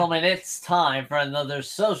Gentlemen, it's time for another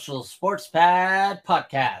Social Sports Pad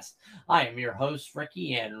podcast. I am your host,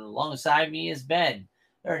 Ricky, and alongside me is Ben.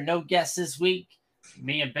 There are no guests this week.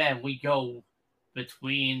 Me and Ben, we go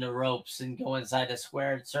between the ropes and go inside a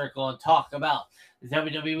squared circle and talk about the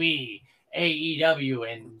WWE,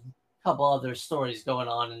 AEW, and a couple other stories going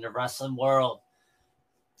on in the wrestling world.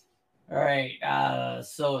 All right,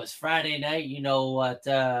 so it's Friday night. You know what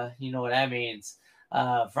that means.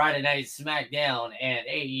 Friday Night SmackDown and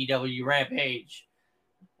AEW Rampage.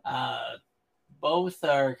 Uh, Both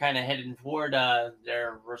are kind of heading toward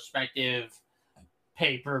their respective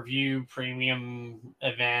pay-per-view premium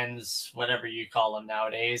events, whatever you call them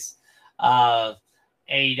nowadays.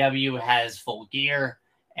 AEW has Full Gear,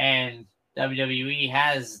 and WWE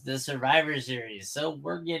has the Survivor Series. So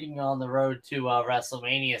we're getting on the road to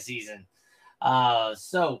WrestleMania season.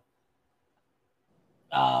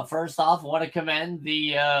 First off, I want to commend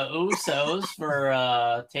the Usos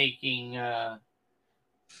for taking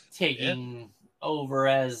over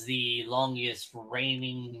as the longest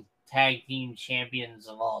reigning tag team champions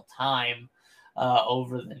of all time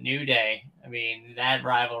over the New Day. I mean, that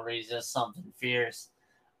rivalry is just something fierce.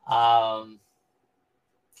 And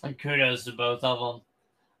kudos to both of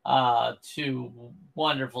them. Two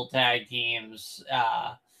wonderful tag teams.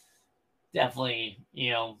 Definitely,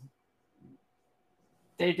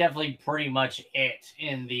 they definitely pretty much it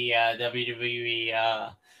in the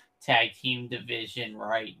WWE tag team division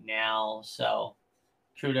right now. So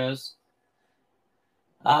kudos.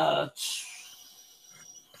 So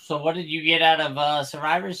what did you get out of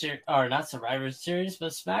Survivor Series, or not Survivor Series,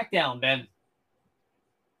 but SmackDown, Ben?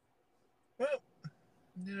 Well,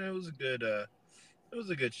 it was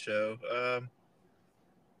a good show.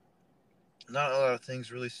 Not a lot of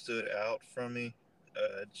things really stood out from me.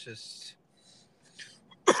 Just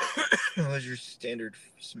it was your standard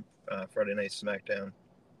Friday Night SmackDown.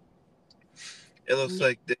 It looks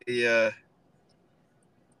like they are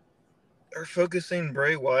focusing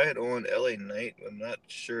Bray Wyatt on LA Knight. I'm not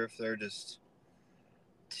sure if they're just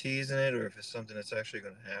teasing it or if it's something that's actually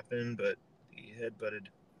going to happen, but he headbutted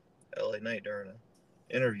LA Knight during an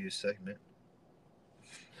interview segment.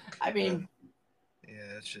 I mean,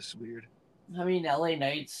 yeah, it's just weird. LA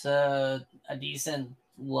Knight's a decent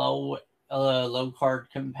low card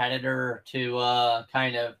competitor to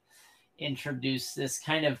kind of introduce this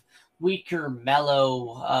kind of weaker,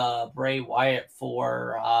 mellow Bray Wyatt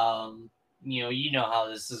for. You know how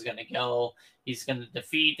this is gonna go. He's gonna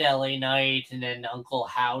defeat LA Knight, and then Uncle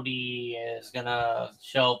Howdy is gonna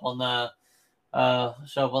show up on the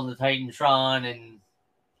Titantron, and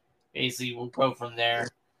basically we'll go from there.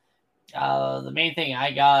 The main thing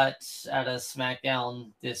I got out of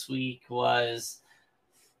SmackDown this week was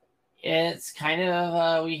it's kind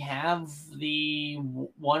of we have the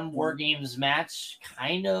one War Games match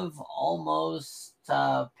kind of almost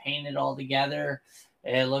painted all together.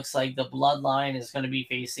 It looks like the Bloodline is going to be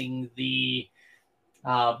facing the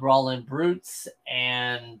Brawling Brutes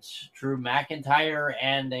and Drew McIntyre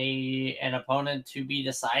and an opponent to be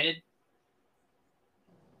decided.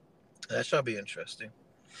 That shall be interesting.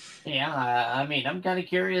 Yeah, I'm kind of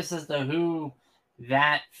curious as to who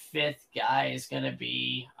that fifth guy is going to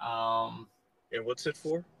be. And what's it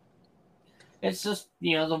for? It's just,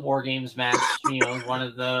 the War Games match, one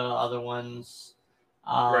of the other ones.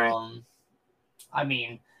 Right.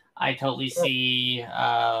 I totally see.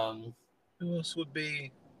 Who else would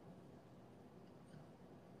be?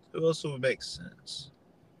 Who else would make sense?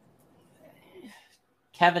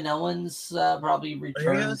 Kevin Owens probably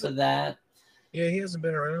return to that. Yeah, he hasn't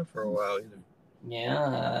been around for a while either.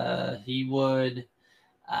 Yeah, he would.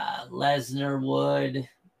 Lesnar would,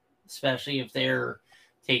 especially if they're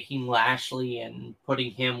taking Lashley and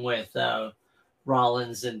putting him with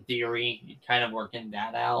Rollins in theory, kind of working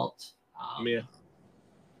that out. Yeah.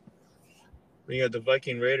 We got the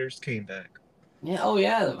Viking Raiders came back. Yeah, oh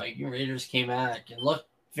yeah, the Viking Raiders came back and looked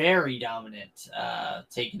very dominant,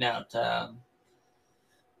 taking out.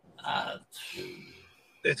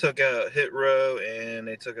 They took out Hit Row and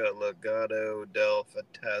they took out Legado del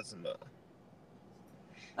Fantasma.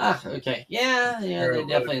 Okay. Yeah, they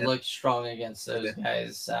definitely look strong against those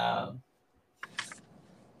guys. So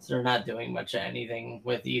they're not doing much of anything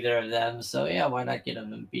with either of them. So yeah, why not get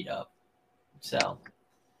them and beat up? So,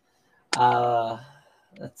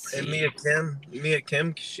 let's see. And Mia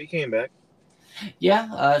Kim, she came back.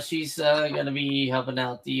 Yeah, she's going to be helping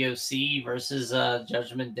out DOC versus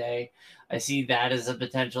Judgment Day. I see that as a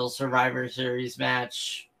potential Survivor Series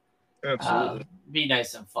match. Absolutely. Be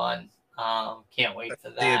nice and fun. Can't wait for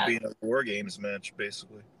It'd that. be a War Games match,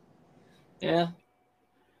 basically. Yeah.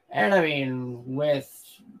 And with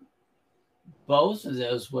both of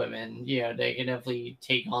those women, they can definitely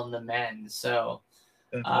take on the men. So,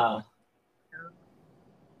 Definitely.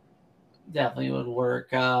 definitely would work.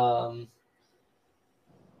 I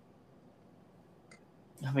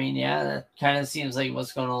mean, yeah, that kind of seems like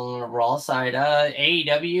what's going on the Raw side.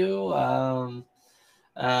 AEW,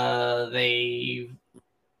 they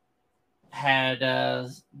had a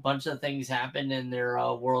bunch of things happen in their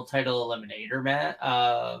world title eliminator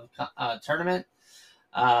tournament.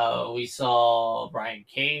 We saw Brian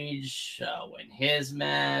Cage win his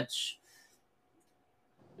match.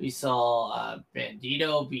 We saw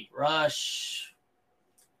Bandito beat Rush.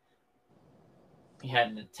 We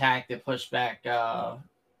had an attack that pushed back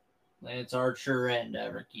Lance Archer and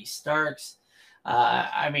Ricky Starks.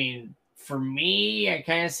 I mean, for me, I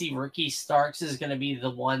kind of see Ricky Starks is going to be the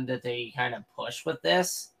one that they kind of push with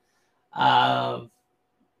this. Because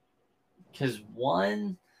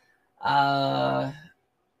one,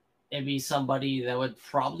 it'd be somebody that would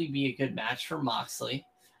probably be a good match for Moxley.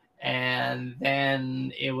 And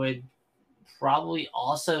then it would probably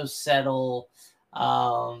also settle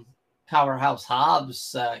Powerhouse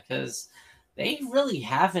Hobbs because they really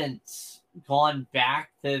haven't gone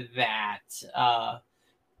back to that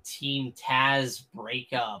Team Taz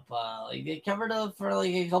breakup. Like they covered up for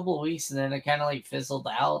like a couple of weeks and then it kind of like fizzled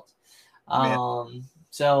out.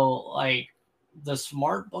 So like the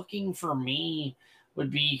smart booking for me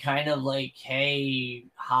would be kind of like, hey,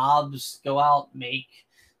 Hobbs, go out, make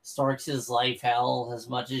Starks' life hell as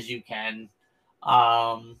much as you can.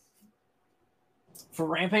 For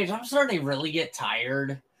Rampage, I'm starting to really get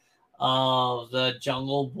tired of the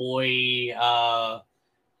Jungle Boy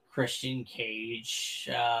Christian Cage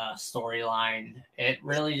storyline. It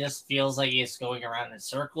really just feels like it's going around in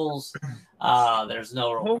circles. There's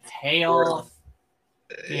no real payoff.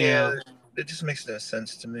 Yeah, it just makes no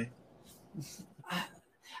sense to me.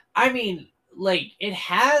 I mean, like, it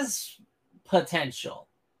has potential.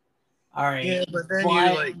 All right. Yeah, but then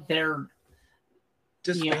you they're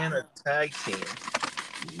disband a tag team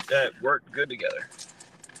that work good together.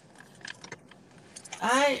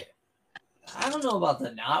 I don't know about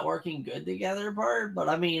the not working good together part, but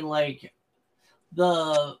I mean, like,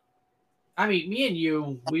 me and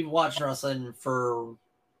you, we've watched wrestling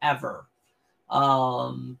forever.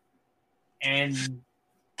 And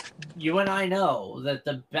you and I know that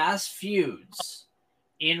the best feuds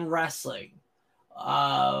in wrestling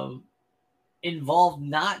involve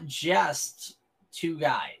not just two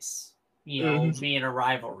guys, being a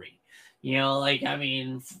rivalry. Like, I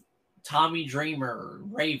mean, Tommy Dreamer,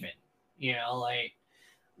 Raven, like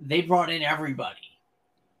they brought in everybody.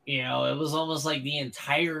 It was almost like the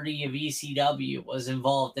entirety of ECW was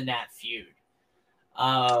involved in that feud.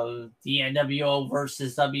 The NWO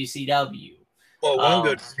versus WCW. Well, one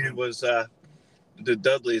good feud was the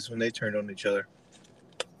Dudleys when they turned on each other.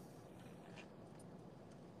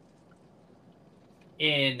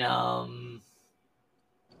 In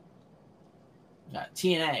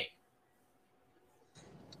TNA.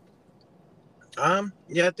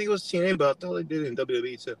 Yeah, I think it was TNA, but I thought they did it in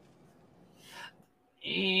WWE too.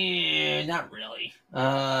 Not really.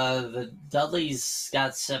 The Dudleys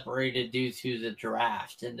got separated due to the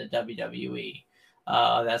draft in the WWE.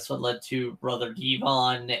 That's what led to Brother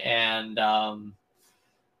Devon and kind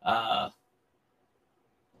of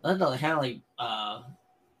like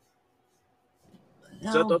So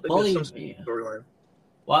I thought they did some storyline.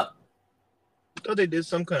 What? I thought they did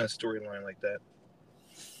some kind of storyline like that.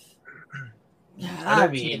 I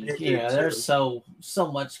mean, there's so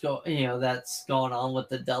much that's going on with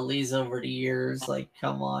the Dudleys over the years. Like,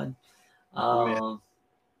 come on.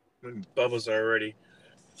 When Bubba's already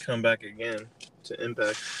come back again to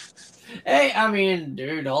Impact. Hey, I mean,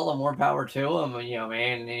 dude, all the more power to him.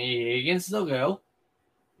 Man, he can still go.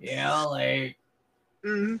 Like,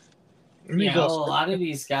 a lot of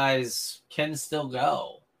these guys can still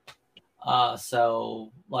go.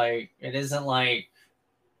 So like, it isn't like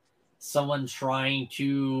someone trying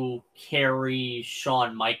to carry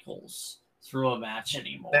Shawn Michaels through a match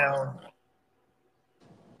anymore. Now,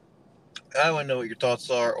 I want to know what your thoughts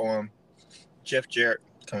are on Jeff Jarrett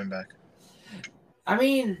coming back. I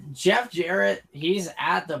mean, Jeff Jarrett, he's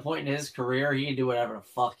at the point in his career he can do whatever the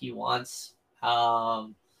fuck he wants.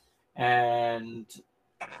 And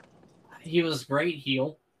he was great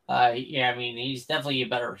heel. I mean, he's definitely a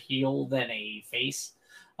better heel than a face,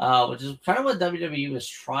 which is kind of what WWE was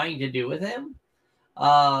trying to do with him.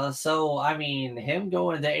 So, I mean, him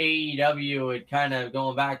going to AEW and kind of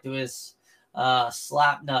going back to his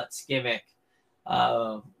slap nuts gimmick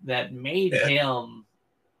that made him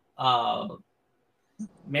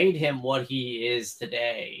what he is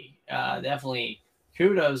today. Definitely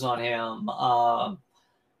kudos on him.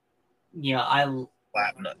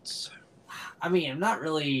 Flat nuts. I mean, I'm not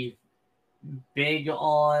really big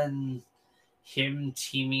on him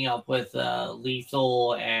teaming up with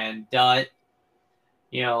Lethal and Dutt.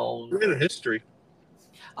 We had a history.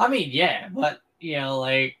 I mean, yeah, but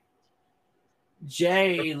like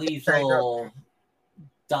Jay Lethal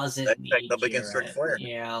doesn't need up against Ric Flair.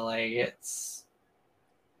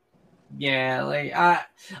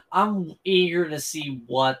 I'm eager to see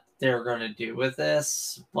what they're gonna do with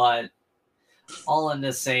this, but all in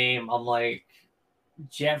the same, I'm like,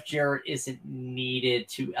 Jeff Jarrett isn't needed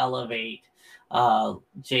to elevate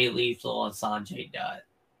Jay Lethal and Sanjay Dutt.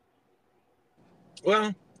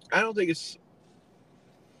 Well, I don't think it's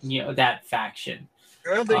that faction.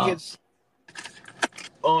 I don't think it's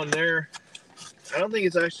on their. I don't think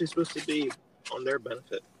it's actually supposed to be on their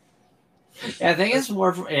benefit. Yeah, I think it's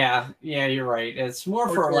more for you're right. It's more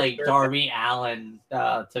for like Darby Allin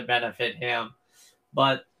to benefit him,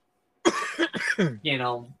 but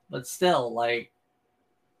but still, like,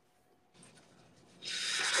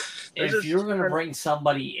 if you're gonna bring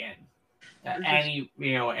somebody in,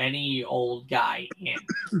 any old guy in,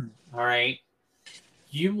 all right,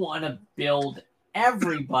 you want to build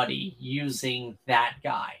everybody using that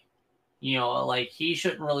guy. Like, he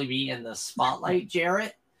shouldn't really be in the spotlight,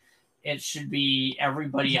 Jarrett. It should be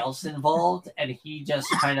everybody else involved, and he just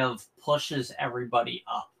kind of pushes everybody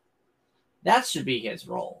up. That should be his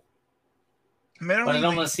role. But it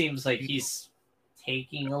almost seems like he's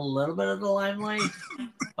taking a little bit of the limelight.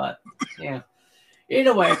 But yeah,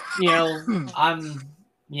 either way, I'm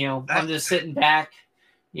just sitting back,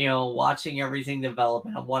 watching everything develop,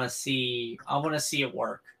 and I want to see it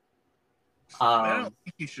work. I don't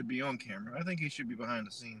think he should be on camera. I think he should be behind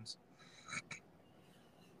the scenes.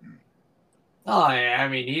 Oh, I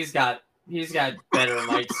mean, he's got better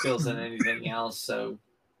mic skills than anything else. So,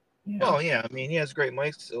 well, yeah, I mean, he has great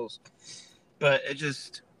mic skills, but it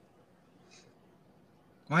just,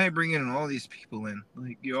 why are you bringing all these people in?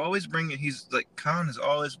 Like, you're always bringing. He's like, Khan is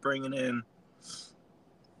always bringing in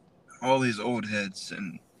all these old heads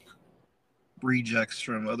and rejects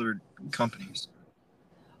from other companies.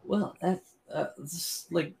 Well, that's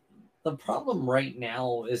like, the problem right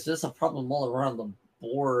now is just a problem all around the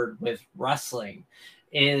board with wrestling,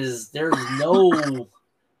 is there's no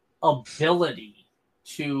ability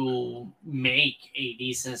to make a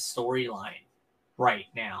decent storyline right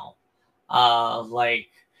now. Like,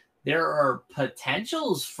 there are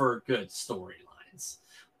potentials for good storylines,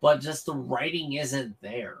 but just the writing isn't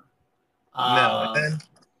there. The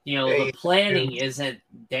planning isn't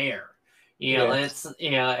there.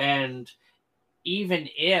 And even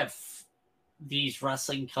if these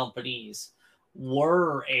wrestling companies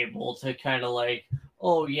were able to kind of like,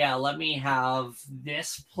 oh yeah, let me have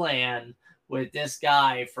this plan with this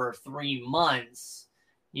guy for 3 months,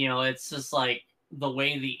 it's just like the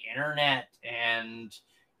way the internet and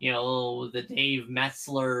the Dave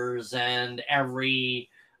Metzlers and every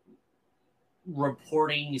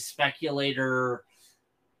reporting speculator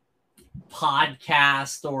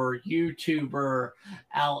podcast or YouTuber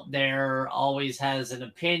out there always has an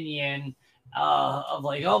opinion of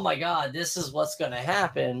like, oh my God, this is what's going to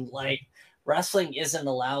happen. Like, wrestling isn't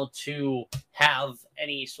allowed to have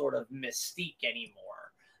any sort of mystique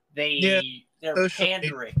anymore. They're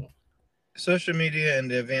pandering. Social media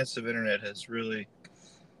and the advance of internet has really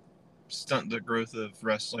stunted the growth of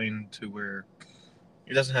wrestling to where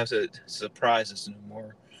it doesn't have to surprise us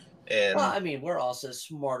anymore. And well, I mean, we're also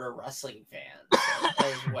smarter wrestling fans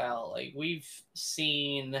as well. Like, we've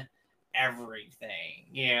seen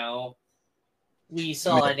everything, We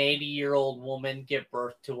saw an 80-year-old woman give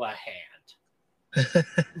birth to a hand.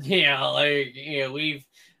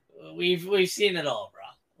 We've seen it all, bro.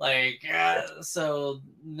 Like, so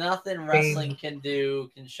nothing wrestling can do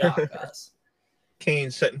can shock us.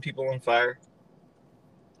 Kane setting people on fire.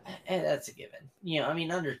 And that's a given.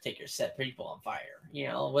 Undertaker set people on fire,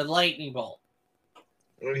 with lightning bolt.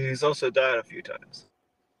 He's also died a few times.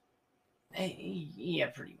 Yeah,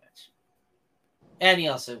 pretty much. And he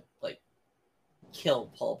also, like,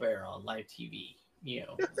 killed Paul Bearer on live TV,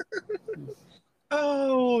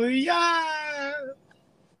 Oh, yeah!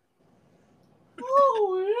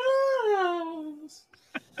 Oh, yes!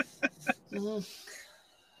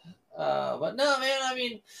 But no, man, I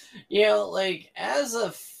mean, like, as a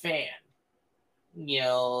fan,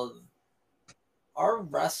 our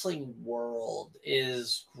wrestling world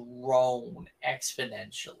is grown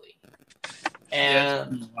exponentially.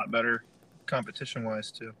 And it's a lot better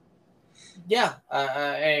competition-wise, too. Yeah,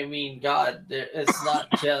 I mean, God, it's not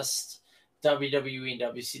just WWE and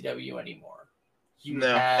WCW anymore. You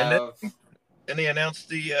have... And they announced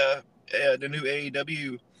the new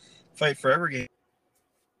AEW Fight Forever game,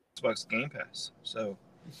 Xbox Game Pass. So,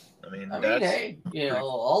 I mean, that's hey, pretty cool.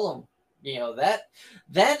 all of them.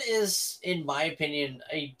 That is, in my opinion,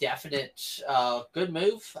 a definite good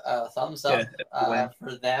move. Thumbs Yeah, up it's a win.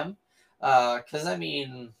 for them. Because I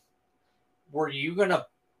mean, were you gonna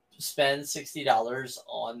spend $60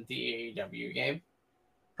 on the AEW game?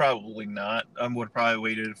 Probably not. I would probably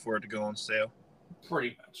waited for it to go on sale.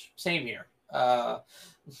 Pretty much, same here.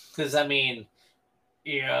 Because I mean,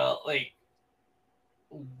 like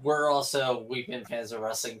we've been fans of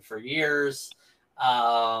wrestling for years.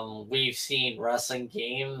 We've seen wrestling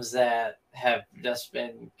games that have just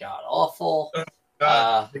been god awful. Oh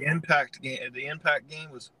God, Uh, the Impact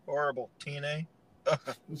game was horrible. TNA.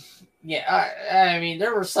 yeah, I mean,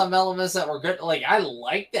 there were some elements that were good. Like, I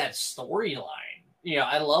like that storyline.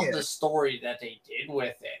 I love Yeah, the story that they did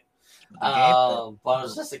with it. the gameplay. But it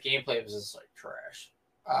was just the gameplay was just like trash.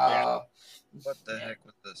 Yeah, Uh, what the yeah, heck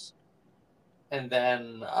was this? and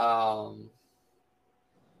then I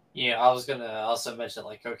was gonna also mention,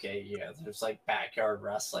 like, okay, there's like backyard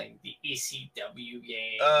wrestling, the ECW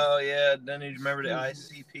game. Oh yeah, then you remember the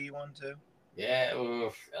ICP one too? Yeah,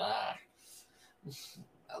 oof,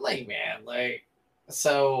 like, man, like,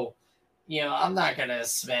 so I'm not gonna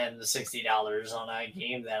spend $60 on a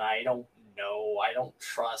game that I don't know, I don't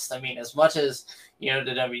trust. I mean, as much as the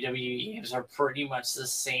WWE games are pretty much the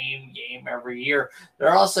same game every year,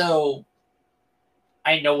 they're also,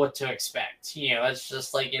 I know what to expect. It's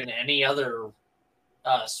just like in any other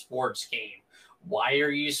sports game. Why are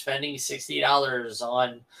you spending $60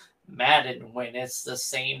 on Madden when it's the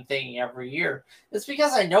same thing every year? It's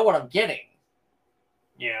because I know what I'm getting.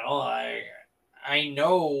 I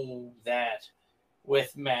know that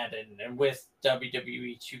with Madden and with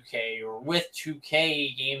WWE 2K or with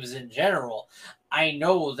 2K games in general, I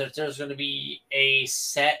know that there's going to be a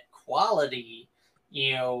set quality,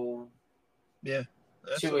 Yeah,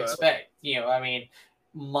 that's to what I. expect. I mean,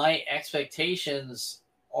 my expectations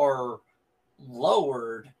are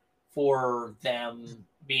lowered for them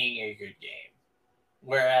being a good game.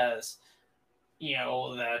 Whereas, the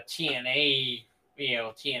TNA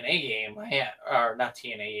game, or not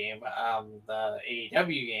TNA game, the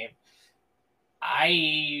AEW game,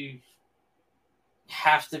 I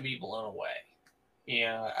have to be blown away.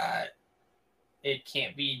 It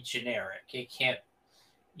can't be generic. It can't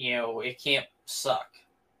suck.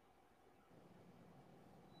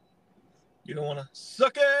 You don't want to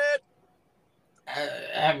suck it.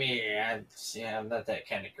 I mean, I'm not that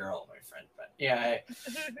kind of girl, my friend. But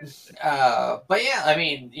but yeah, I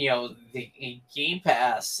mean, the Game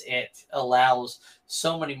Pass, it allows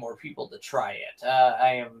so many more people to try it.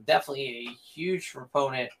 I am definitely a huge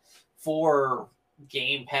proponent for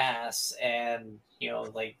Game Pass and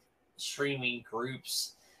like streaming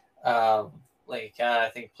groups. I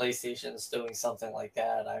think PlayStation's doing something like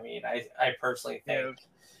that. I mean, I personally think. Yeah,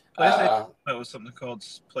 PlayStation. That was something called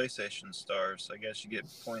PlayStation Stars. I guess you get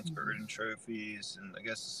points for earning trophies, and I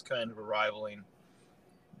guess it's kind of a rivaling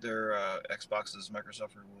their Xbox's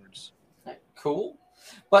Microsoft Rewards. Cool,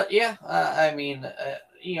 but yeah, I mean,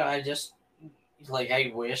 I just like,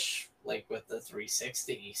 I wish, like, with the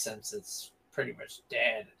 360, since it's pretty much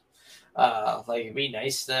dead, like, it'd be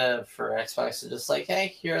nice for Xbox to just, like, hey,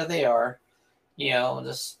 here they are,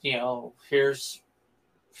 just here's,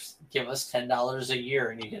 give us $10 a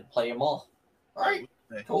year and you can play them all. All right,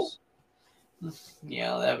 Nice. cool.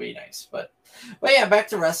 That'd be nice. But yeah, back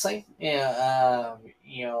to wrestling. Yeah,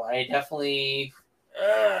 I definitely,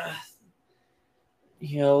 I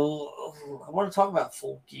want to talk about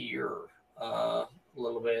Full Gear a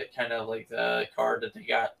little bit, kind of like the card that they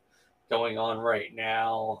got going on right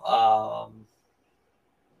now.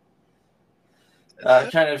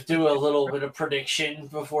 Kind of do a little bit of prediction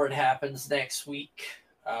before it happens next week.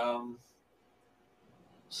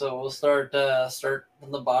 So we'll start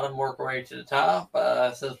from the bottom, work our way to the top.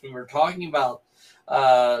 Since we were talking about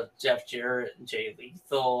Jeff Jarrett and Jay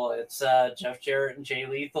Lethal, it's Jeff Jarrett and Jay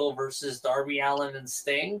Lethal versus Darby Allin and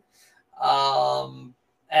Sting.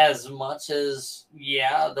 As much as,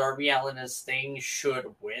 Darby Allin and Sting should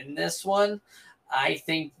win this one, I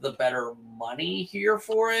think the better money here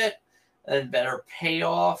for it and better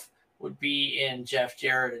payoff would be in Jeff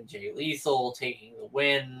Jarrett and Jay Lethal taking the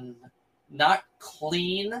win. Not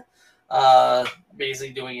clean,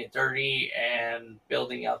 basically doing it dirty and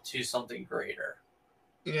building up to something greater.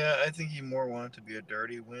 Yeah, I think you more want it to be a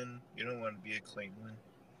dirty win. You don't want it to be a clean win.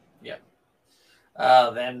 Yep.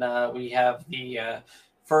 Then we have the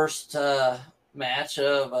first match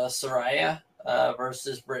of Saraya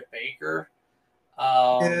versus Britt Baker.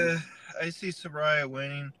 Yeah, I see Soraya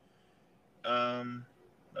winning.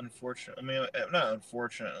 Unfortunately, I mean, not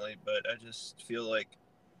unfortunately, but I just feel like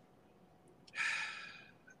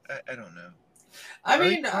I don't know. I Are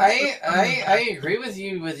they mean, also coming back? I agree with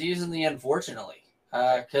you with using the unfortunately,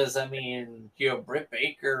 because I mean, Britt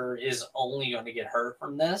Baker is only going to get hurt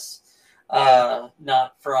from this, Yeah,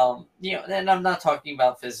 not from and I'm not talking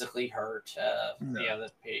about physically hurt, no,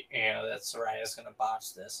 that Soraya's going to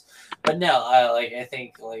botch this, but no, I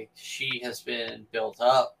think like she has been built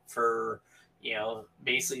up for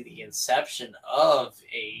basically the inception of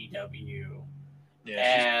AEW,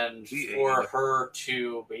 yeah, she's and for AEW. her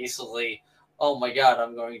to basically, oh my god,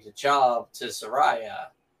 I'm going to job to Soraya,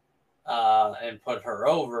 and put her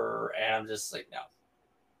over, and I'm just like, no,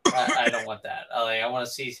 I don't want that. I want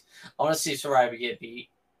to see Soraya get beat,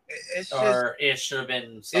 It's just or it should have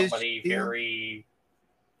been is somebody she, very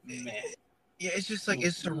meh. yeah, it's just like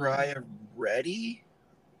is Soraya ready?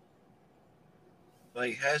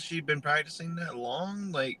 Like, has she been practicing that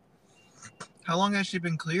long? Like, how long has she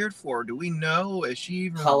been cleared for? Do we know? Is she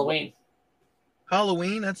even Halloween.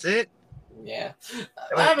 Halloween? That's it. Yeah,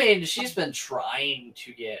 I mean, I mean she's been trying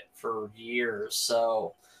to get for years,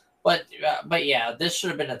 so. But yeah, this should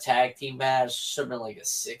have been a tag team match. Should have been like a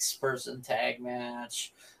 6-person tag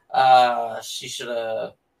match. She should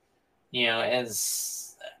have,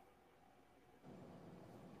 as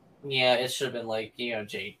yeah, it should have been like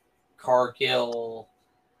Jade Cargill,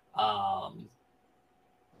 um,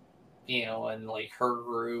 and like her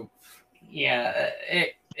group. Yeah,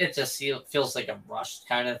 it just feels like a rushed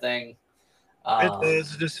kind of thing. it Um,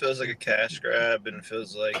 does. It just feels like a cash grab, and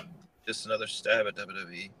feels like just another stab at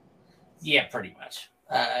WWE. yeah, pretty much.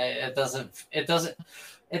 It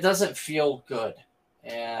doesn't feel good.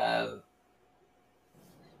 And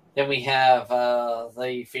then we have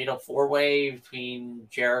the Fatal 4-Way between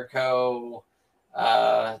Jericho,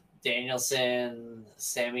 Danielson,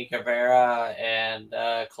 Sammy Guevara, and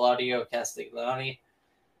Claudio Castiglione.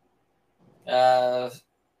 Uh,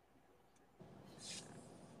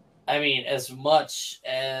 I mean, as much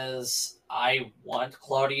as I want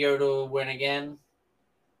Claudio to win again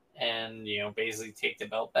and, basically take the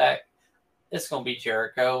belt back, it's going to be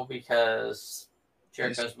Jericho because He's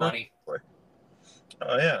Jericho's the poster money. boy.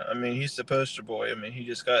 Oh yeah, I mean he's the poster boy. I mean he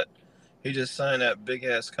just signed that big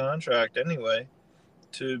ass contract anyway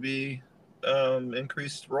to be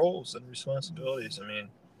increased roles and responsibilities. I mean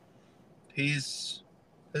he's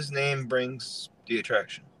his name brings the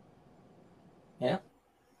attraction. Yeah.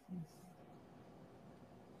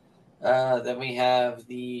 Then we have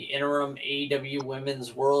the interim AEW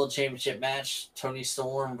Women's World Championship match: Tony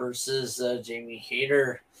Storm versus Jamie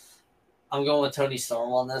Hayter. I'm going with Tony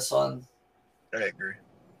Storm on this one. I agree.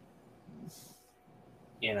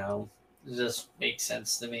 It just makes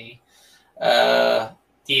sense to me. Uh,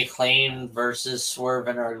 the Acclaimed versus Swerve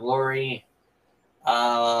and Our Glory.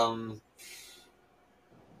 Um,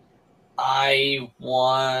 I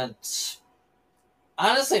want,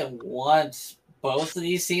 honestly, I want both of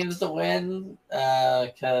these teams to win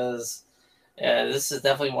because this is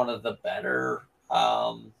definitely one of the better.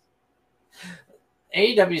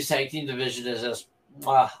 AEW's tag team division is just,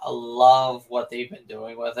 I love what they've been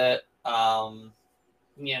doing with it.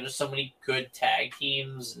 There's so many good tag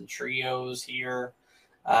teams and trios here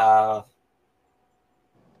uh,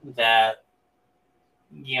 that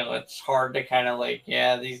it's hard to kind of like,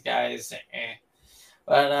 yeah, these guys.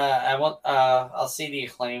 But I'll see the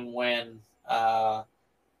Acclaim win.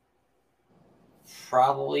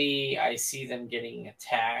 Probably, I see them getting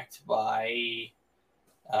attacked by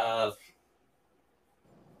uh,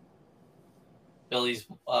 Billy's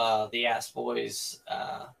the Ass Boys,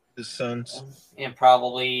 His sons. and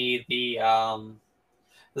probably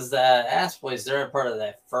because the Ass Boys, they're a part of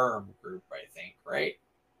that firm group, I think, right?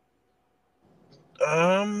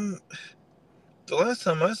 Um, the last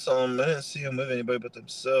time I saw him, I didn't see him with anybody but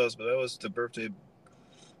themselves. But that was the birthday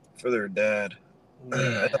for their dad. I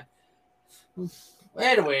Yeah.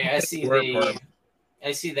 Anyway, don't think they were part of.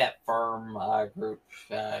 I see that firm group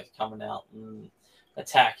coming out and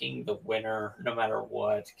attacking the winner no matter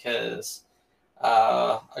what, because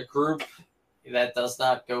a group that does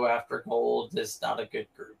not go after gold is not a good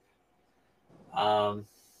group. Um,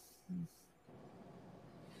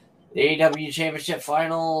 the AEW Championship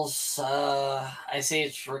Finals, I say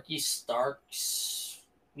it's Ricky Starks,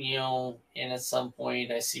 and at some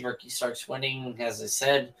point I see Ricky Starks winning, as I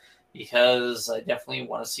said, because I definitely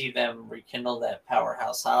want to see them rekindle that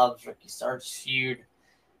Powerhouse Hobbs Ricky Starks feud.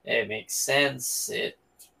 It makes sense. It's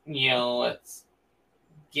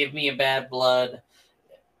give me a bad blood,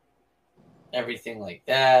 everything like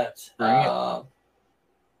that. Bring it.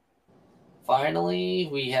 Finally,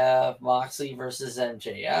 we have Moxley versus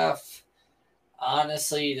MJF.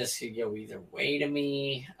 honestly, this could go either way to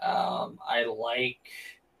me. I like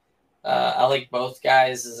both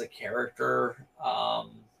guys as a character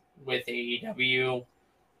with AEW.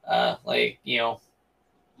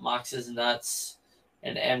 Mox is nuts,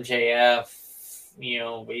 and MJF.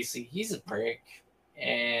 Basically he's a prick,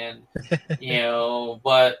 and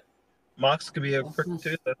but Mox could be a prick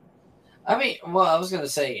too. I mean, well, I was gonna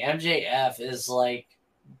say MJF is like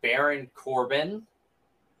Baron Corbin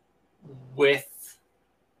with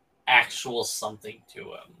actual something to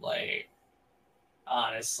him. Like,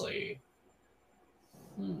 honestly,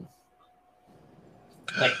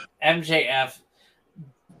 like MJF,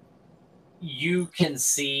 you can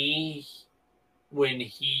see when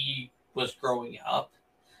he was growing up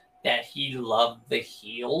that he loved the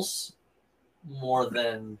heels more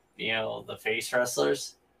than the face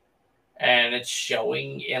wrestlers, and it's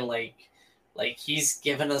showing in like he's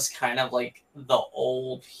given us kind of like the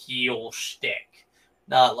old heel shtick,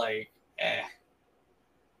 not like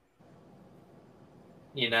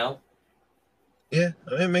you know. Yeah,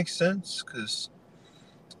 I mean, it makes sense because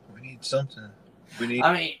we need something. We need.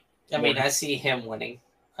 I see him winning.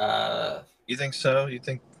 You think so? You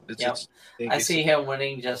think Yep. I see him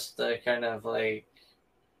winning just to kind of like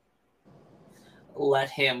let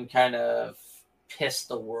him kind of piss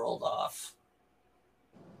the world off.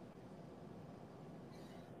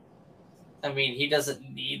 I mean, he doesn't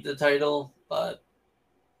need the title, but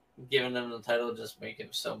giving him the title just make him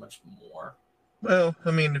so much more. Well,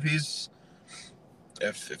 I mean,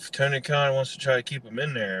 if Tony Khan wants to try to keep him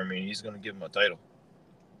in there, I mean, he's going to give him a title.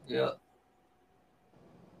 Yeah.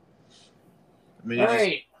 I mean, all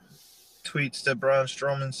right. Tweets that Braun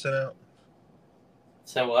Strowman sent out.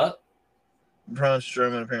 So what? Braun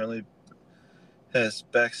Strowman apparently has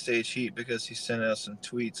backstage heat because he sent out some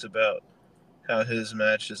tweets about how his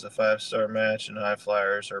match is a 5-star match and high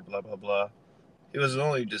flyers are blah blah blah. He was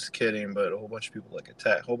only just kidding, but a whole bunch of people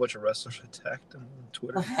a whole bunch of wrestlers attacked him on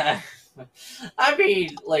Twitter. I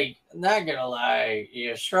mean, like, not gonna lie,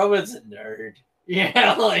 Strowman's a nerd.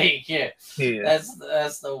 Yeah, like, yeah. That's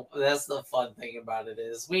the fun thing about it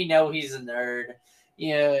is we know he's a nerd,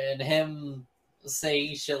 and him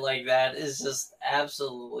saying shit like that is just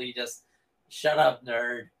absolutely just shut up,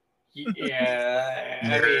 nerd. Yeah,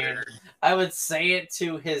 I mean, I would say it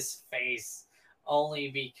to his face only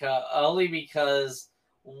because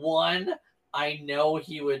one, I know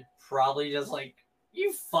he would probably just like,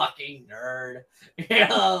 you fucking nerd.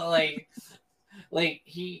 Like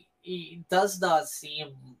he does not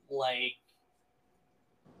seem like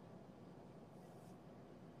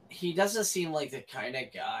he doesn't seem like the kind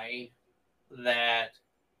of guy that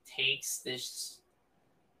takes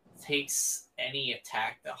any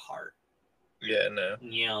attack to heart. Yeah,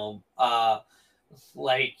 no.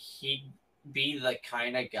 Like he'd be the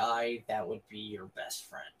kind of guy that would be your best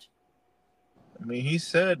friend. I mean, he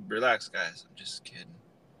said, "Relax, guys. I'm just kidding."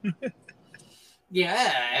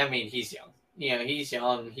 Yeah, I mean, he's young. He's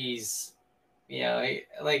young. He's,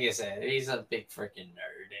 like I said, he's a big freaking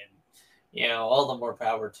nerd, and all the more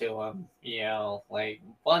power to him. Like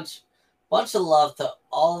bunch of love to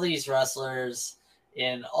all these wrestlers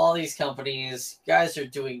in all these companies. Guys are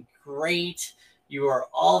doing great. You are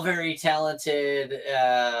all very talented.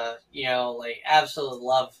 Like absolute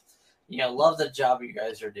love. Love the job you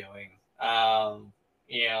guys are doing.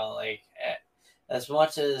 Like as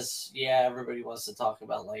much as everybody wants to talk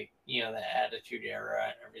about like the Attitude Era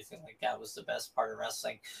and everything like that was the best part of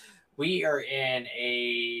wrestling. We are in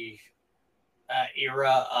a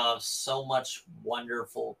era of so much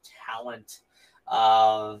wonderful talent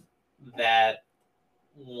that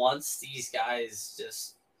once these guys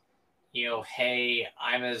just hey,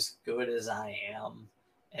 I'm as good as I am,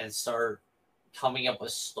 and start coming up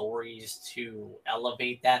with stories to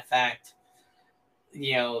elevate that fact,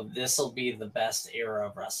 this will be the best era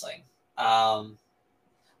of wrestling. Like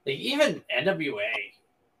even NWA,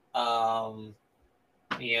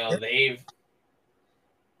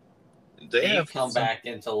 they've come back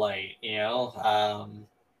into light. Kind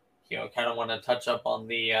of want to touch up on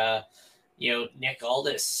the Nick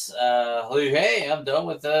Aldis. Hey, I'm done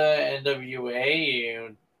with the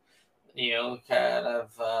NWA. Kind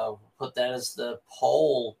of put that as the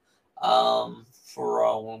poll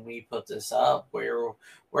for when we put this up,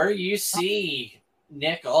 where you see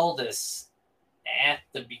Nick Aldis at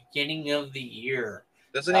the beginning of the year.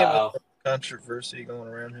 Doesn't he have a controversy going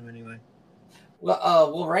around him anyway?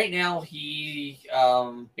 Well, right now he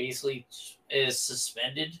basically is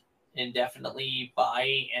suspended indefinitely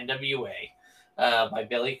by NWA, by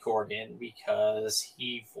Billy Corgan, because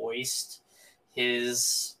he voiced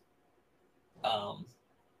his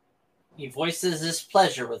he voices his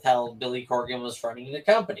pleasure with how Billy Corgan was running the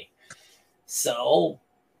company. So,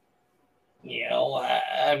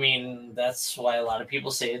 I mean, that's why a lot of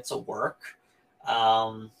people say it's a work.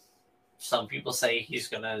 Um, some people say he's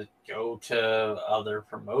going to go to other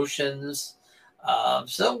promotions.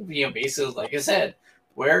 Basically, like I said,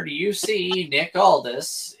 where do you see Nick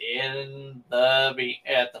Aldis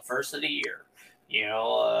at the first of the year?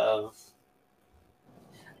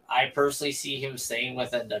 I personally see him staying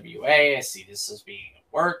with NWA. I see this as being a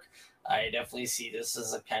work. I definitely see this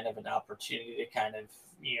as a kind of an opportunity to kind of,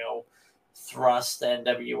 thrust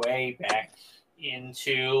NWA back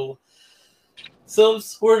into some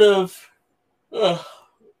sort of uh,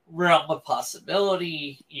 realm of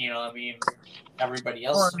possibility. I mean, everybody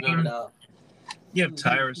else is moving up. You have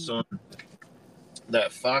Tyrus on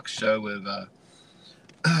that Fox show with, what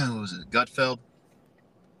was it, Gutfeld?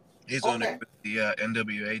 He's on it with the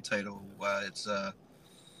NWA title. It's,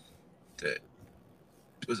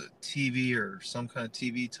 was it TV or some kind of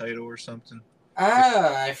TV title or something?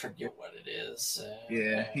 I forget what it is.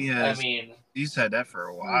 Yeah, he has. I mean, he's had that for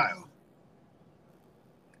a while.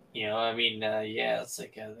 It's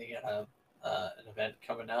like they got an event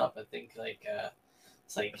coming up. I think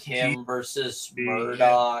it's like him versus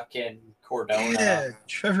Murdoch and Cordona. Yeah,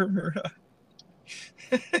 Trevor Murdoch.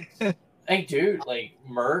 Hey, dude, like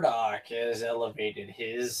Murdoch has elevated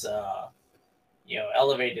his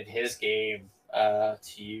game to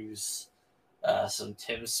use some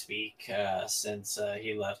Tim speak since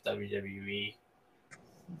he left WWE.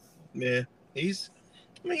 Yeah, he's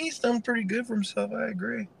done pretty good for himself. I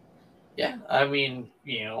agree. Yeah, I mean,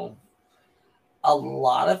 a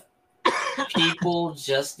lot of people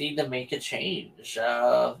just need to make a change,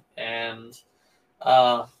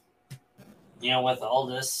 with all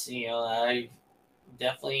this, I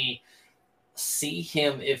definitely see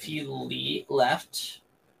him if he left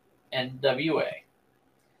NWA.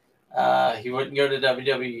 He wouldn't go to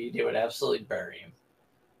WWE. They would absolutely bury him.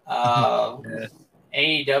 Yeah.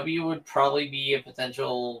 AEW would probably be a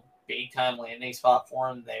potential big time landing spot for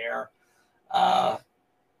him there.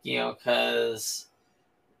 Because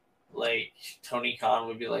like Tony Khan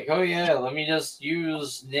would be like, oh yeah, let me just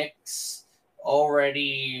use Nick's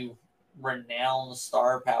already renowned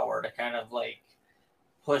star power to kind of like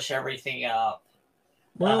push everything up.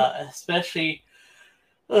 Well, especially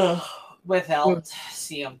without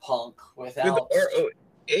CM Punk, without with ROH,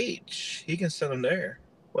 he can send him there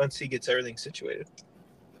once he gets everything situated.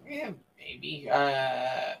 Yeah, maybe.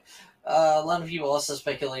 A lot of people also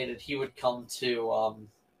speculated he would come to,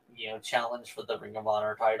 challenge for the Ring of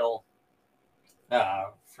Honor title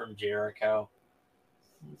from Jericho.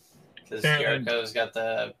 Because Jericho's got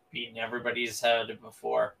the beating everybody's head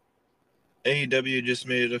before. AEW just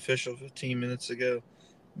made it official 15 minutes ago.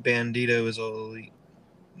 Bandito is all elite.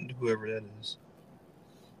 Whoever that is.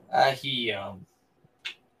 He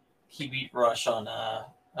beat Rush on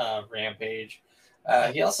Rampage.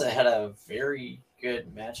 He also had a very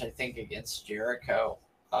good match, I think, against Jericho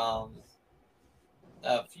a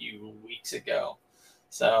few weeks ago.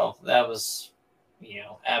 So that was,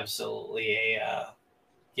 absolutely a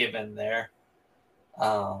given there.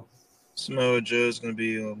 Samoa Joe is going to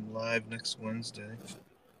be live next Wednesday.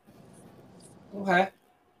 Okay.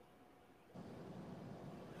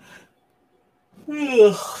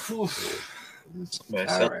 Somebody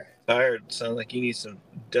sounds tired. Sounds like you need some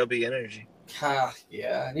dubby energy.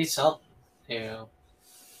 Yeah, I need something.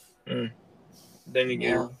 Then you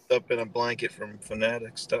get up in a blanket from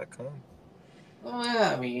fanatics.com. Well,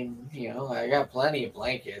 yeah, I mean, I got plenty of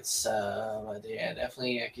blankets. But yeah,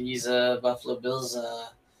 definitely I could use a Buffalo Bills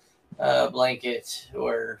blanket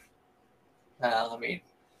or,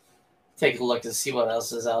 take a look to see what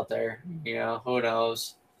else is out there. Who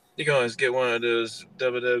knows? You can always get one of those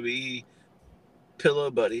WWE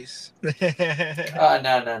pillow buddies. No,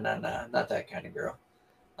 not that kind of girl.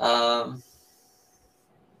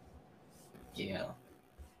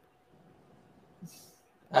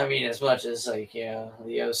 I mean, as much as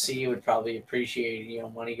the OC would probably appreciate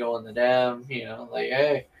money going to them. Like,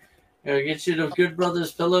 hey, get you the Good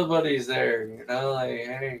Brothers pillow buddies there. Like,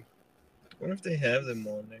 hey. What if they have them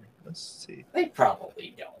on there? Let's see. They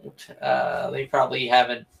probably don't. They probably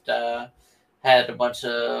haven't had a bunch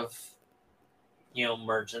of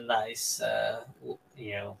merchandise to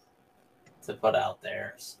put out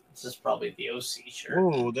there. It's just probably the OC shirt.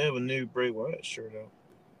 Oh, they have a new Bray Wyatt shirt out.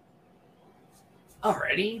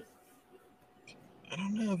 Already? I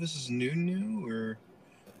don't know if this is new or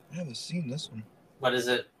I haven't seen this one. What is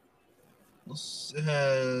it? It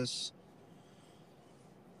has.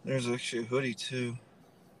 There's actually a hoodie too.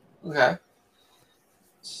 Okay. Let's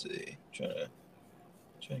see. Trying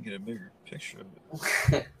trying to get a bigger picture of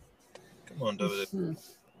it. Come on, WWE.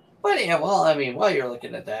 But yeah, well, I mean, while you're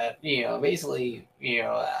looking at that, basically,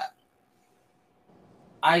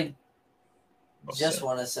 I just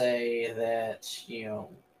want to say that,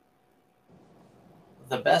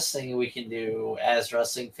 the best thing we can do as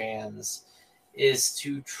wrestling fans is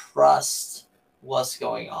to trust what's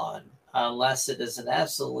going on, unless it is an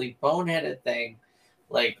absolutely boneheaded thing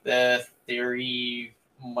like the Theory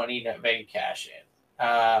Money in the Bank cash in.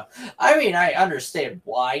 I mean, I understand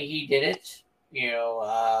why he did it,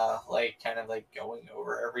 like kind of like going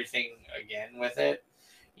over everything again with it.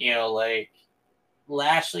 Like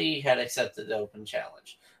Lashley had accepted the open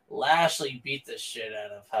challenge. Lashley beat the shit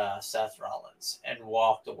out of Seth Rollins and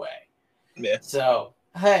walked away. Yeah. So,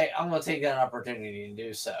 hey, I'm going to take that opportunity to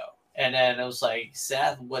do so. And then it was like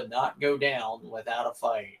Seth would not go down without a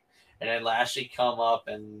fight. And then Lashley come up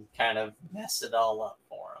and kind of messed it all up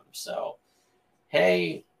for him. So,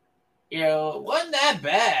 hey, it wasn't that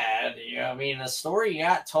bad. I mean, the story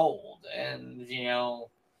got told. And,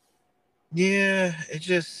 yeah,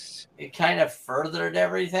 it kind of furthered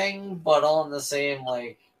everything, but all in the same,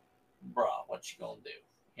 like, bro, what you gonna do?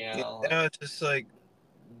 It's just like,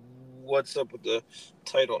 what's up with the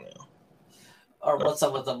title now? Or what's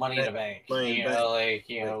up with the Money in the Bank? Because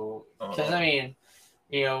I mean,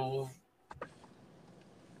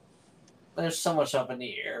 there's so much up in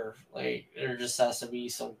the air. Like, there just has to be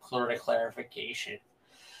some sort of clarification.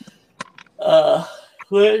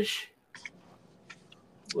 Which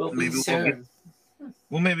will be soon.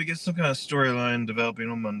 We'll maybe get some kind of storyline developing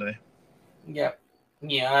on Monday. Yep.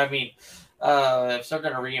 Yeah, I mean, if they're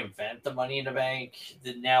going to reinvent the Money in the Bank,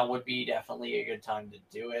 then now would be definitely a good time to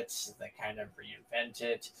do it. They kind of reinvent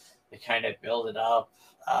it. They kind of build it up.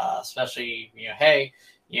 Especially, hey,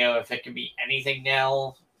 if it can be anything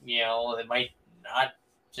now, it might not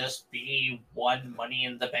just be one Money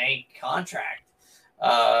in the Bank contract.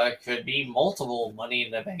 It could be multiple Money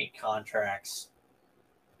in the Bank contracts.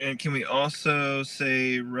 And can we also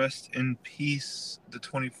say rest in peace the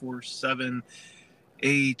 24/7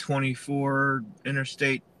 A24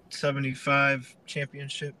 Interstate 75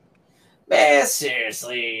 Championship? Man,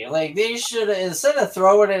 seriously, like they should have, instead of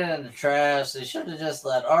throwing it in the trash, they should have just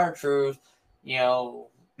let R-Truth,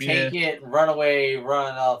 take it, run away,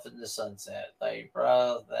 run off in the sunset. Like,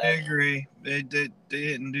 bro, I agree. They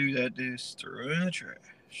didn't do that. They just threw it in the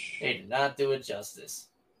trash. They did not do it justice.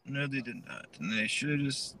 No, they did not. And they should have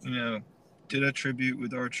just, did a tribute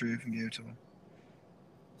with R-Truth and gave it to him.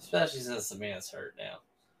 Especially since the man's hurt now.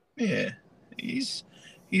 Yeah, he's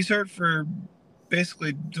hurt for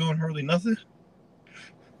basically doing hardly nothing.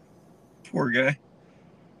 Poor guy.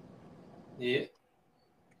 Yeah.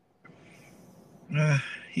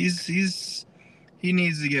 He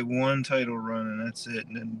needs to get one title run and that's it,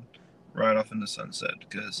 and then ride off in the sunset,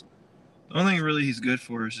 because the only thing really he's good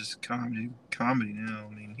for is just comedy now.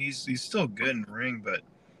 I mean, he's still good in the ring, but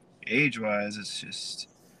age-wise, it's just,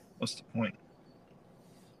 what's the point?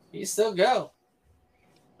 He can still go.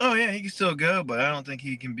 Oh yeah, he can still go, but I don't think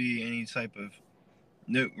he can be any type of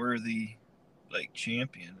noteworthy, like,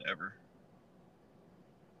 champion ever.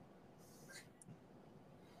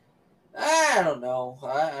 I don't know.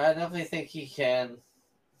 I definitely think he can.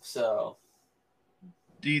 So,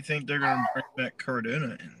 do you think they're going to bring back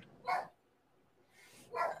Cardona in?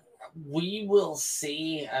 We will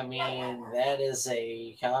see. I mean, that is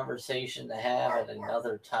a conversation to have at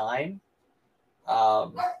another time.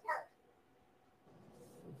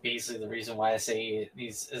 Basically, the reason why I say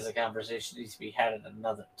these is a conversation needs to be had at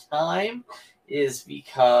another time is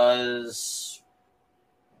because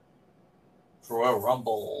Royal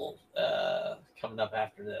Rumble coming up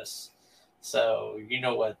after this. So you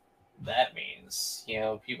know what that means.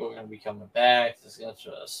 People are going to be coming back. There's going to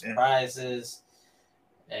be surprises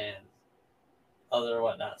and other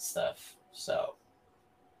whatnot stuff. So,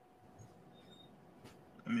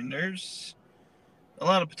 I mean, there's a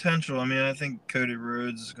lot of potential. I mean, I think Cody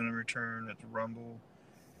Rhodes is going to return at the Rumble.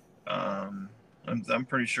 I'm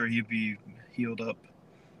pretty sure he'd be healed up.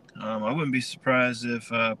 I wouldn't be surprised if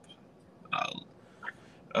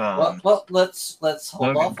well, let's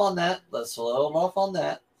hold off on that. Let's hold off on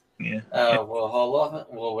that. Yeah. We'll hold off.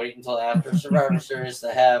 We'll wait until after Survivor Series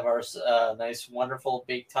to have our nice, wonderful,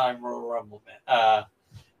 big time Royal Rumble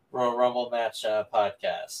match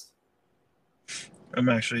podcast. I'm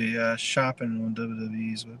actually shopping on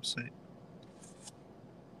WWE's website.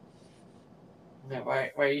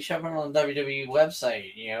 Why are you shopping on the WWE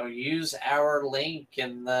website? Use our link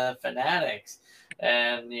in the Fanatics.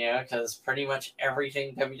 And, because pretty much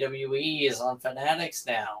everything WWE is on Fanatics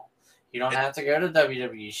now. You don't have to go to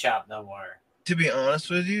WWE shop no more. To be honest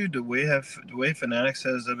with you, the way Fanatics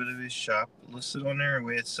has WWE's shop listed on there, the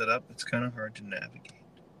way it's set up, it's kind of hard to navigate.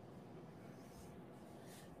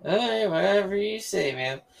 Hey, whatever you say,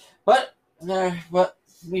 man. But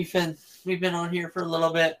we've been on here for a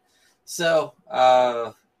little bit, so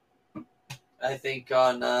I think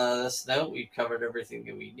on this note we've covered everything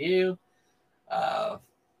that we do. Uh,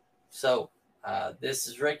 so this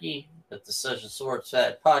is Ricky with the Social Sports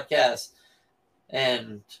Pad Podcast,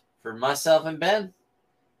 and for myself and Ben,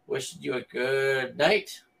 wishing you a good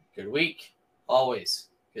night, good week, always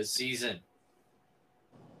good season.